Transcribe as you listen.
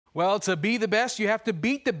Well, to be the best, you have to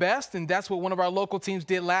beat the best, and that's what one of our local teams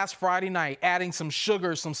did last Friday night, adding some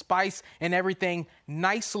sugar, some spice, and everything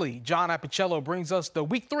nicely. John Apicello brings us the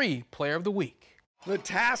Week 3 Player of the Week. The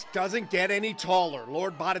task doesn't get any taller.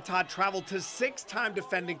 Lord Botetourt traveled to six-time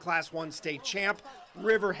defending Class 1 state champ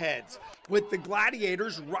Riverheads, with the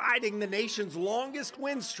Gladiators riding the nation's longest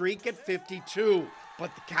win streak at 52.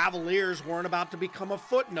 But the Cavaliers weren't about to become a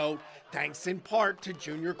footnote, thanks in part to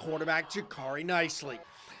junior quarterback Jakari Nicely.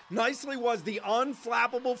 Nicely was the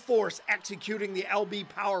unflappable force executing the LB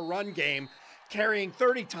power run game, carrying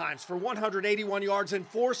 30 times for 181 yards and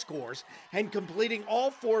 4 scores, and completing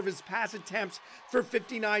all 4 of his pass attempts for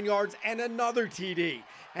 59 yards and another TD.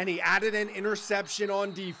 And he added an interception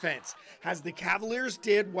on defense, as the Cavaliers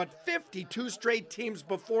did what 52 straight teams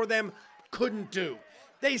before them couldn't do.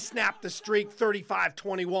 They snapped the streak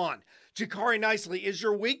 35-21. Jakari Nicely is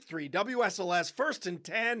your Week 3 WSLS 1st and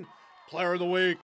 10 Player of the Week.